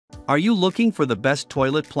Are you looking for the best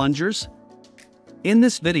toilet plungers? In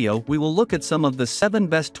this video we will look at some of the 7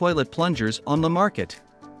 best toilet plungers on the market.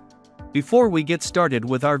 Before we get started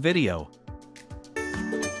with our video,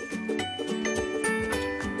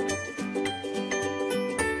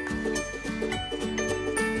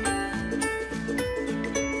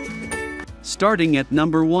 starting at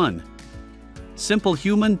number 1.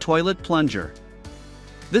 Simplehuman Toilet Plunger.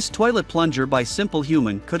 This toilet plunger by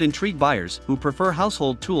Simplehuman could intrigue buyers who prefer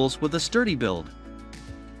household tools with a sturdy build.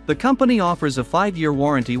 The company offers a 5-year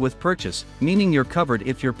warranty with purchase, meaning you're covered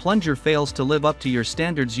if your plunger fails to live up to your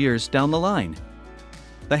standards years down the line.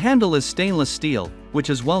 The handle is stainless steel, which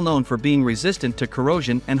is well known for being resistant to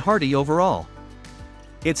corrosion and hardy overall.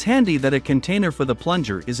 It's handy that a container for the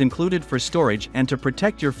plunger is included for storage and to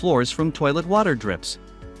protect your floors from toilet water drips.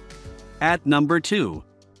 At number 2.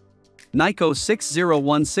 Neiko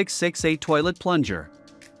 60166A Toilet Plunger.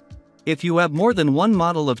 If you have more than one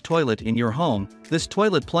model of toilet in your home, this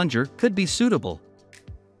toilet plunger could be suitable.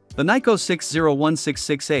 The Neiko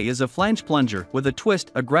 60166A is a flange plunger with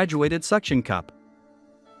a graduated suction cup.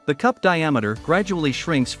 The cup diameter gradually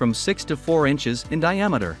shrinks from 6 to 4 inches in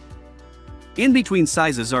diameter. In between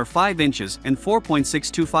sizes are 5 inches and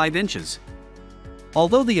 4.625 inches.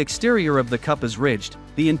 Although the exterior of the cup is ridged,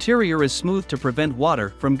 the interior is smooth to prevent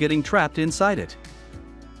water from getting trapped inside it.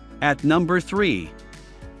 At number 3.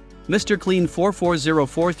 Mr. Clean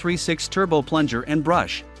 440436 Turbo Plunger and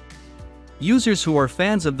Brush. Users who are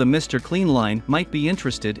fans of the Mr. Clean line might be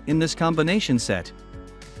interested in this combination set.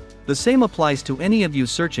 The same applies to any of you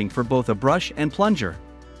searching for both a brush and plunger.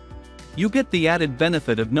 You get the added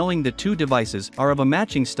benefit of knowing the two devices are of a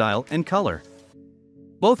matching style and color.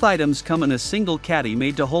 Both items come in a single caddy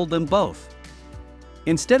made to hold them both.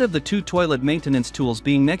 Instead of the two toilet maintenance tools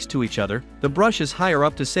being next to each other, the brush is higher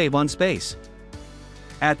up to save on space.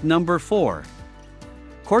 At number 4.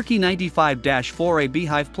 Korky 95-4A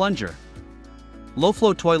Beehive Plunger.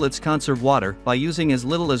 Low-flow toilets conserve water by using as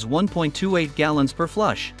little as 1.28 gallons per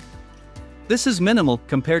flush. This is minimal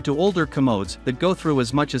compared to older commodes that go through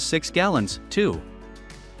as much as 6 gallons, too.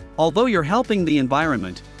 Although you're helping the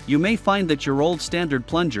environment, you may find that your old standard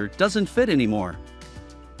plunger doesn't fit anymore.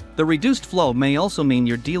 The reduced flow may also mean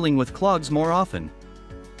you're dealing with clogs more often.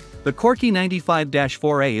 The Korky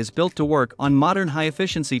 95-4A is built to work on modern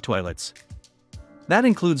high-efficiency toilets. That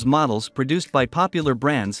includes models produced by popular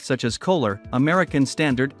brands such as Kohler, American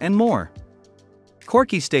Standard, and more.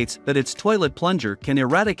 Korky states that its toilet plunger can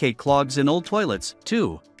eradicate clogs in old toilets,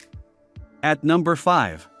 too. At number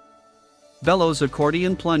 5. Bellows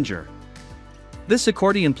Accordion Plunger. This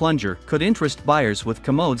accordion plunger could interest buyers with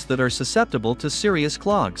commodes that are susceptible to serious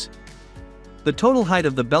clogs. The total height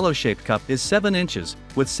of the bellows-shaped cup is 7 inches,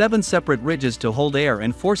 with 7 separate ridges to hold air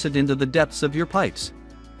and force it into the depths of your pipes.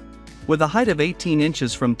 With a height of 18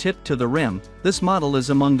 inches from tip to the rim, this model is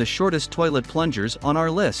among the shortest toilet plungers on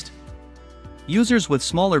our list. Users with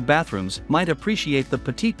smaller bathrooms might appreciate the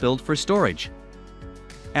petite build for storage.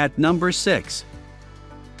 At number 6.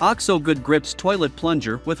 OXO Good Grips Toilet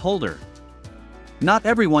Plunger with Holder. Not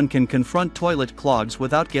everyone can confront toilet clogs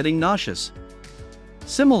without getting nauseous.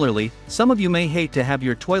 Similarly, some of you may hate to have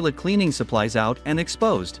your toilet cleaning supplies out and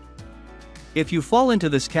exposed. If you fall into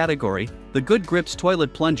this category, the Good Grips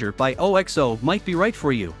Toilet Plunger by OXO might be right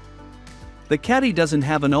for you. The caddy doesn't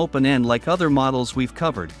have an open end like other models we've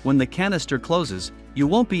covered. When the canister closes, you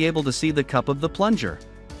won't be able to see the cup of the plunger.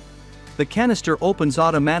 The canister opens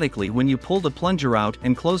automatically when you pull the plunger out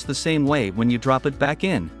and close the same way when you drop it back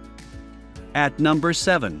in. At number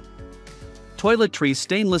 7. ToiletTree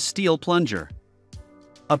Stainless Steel Plunger.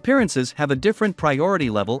 Appearances have a different priority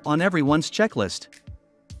level on everyone's checklist.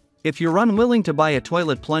 If you're unwilling to buy a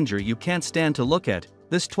toilet plunger you can't stand to look at,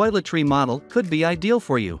 this ToiletTree model could be ideal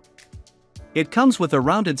for you. It comes with a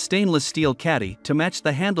rounded stainless steel caddy to match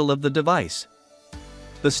the handle of the device.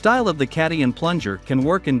 The style of the caddy and plunger can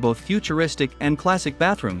work in both futuristic and classic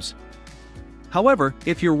bathrooms. However,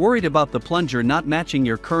 if you're worried about the plunger not matching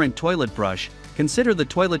your current toilet brush, consider the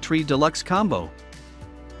ToiletTree Deluxe Combo.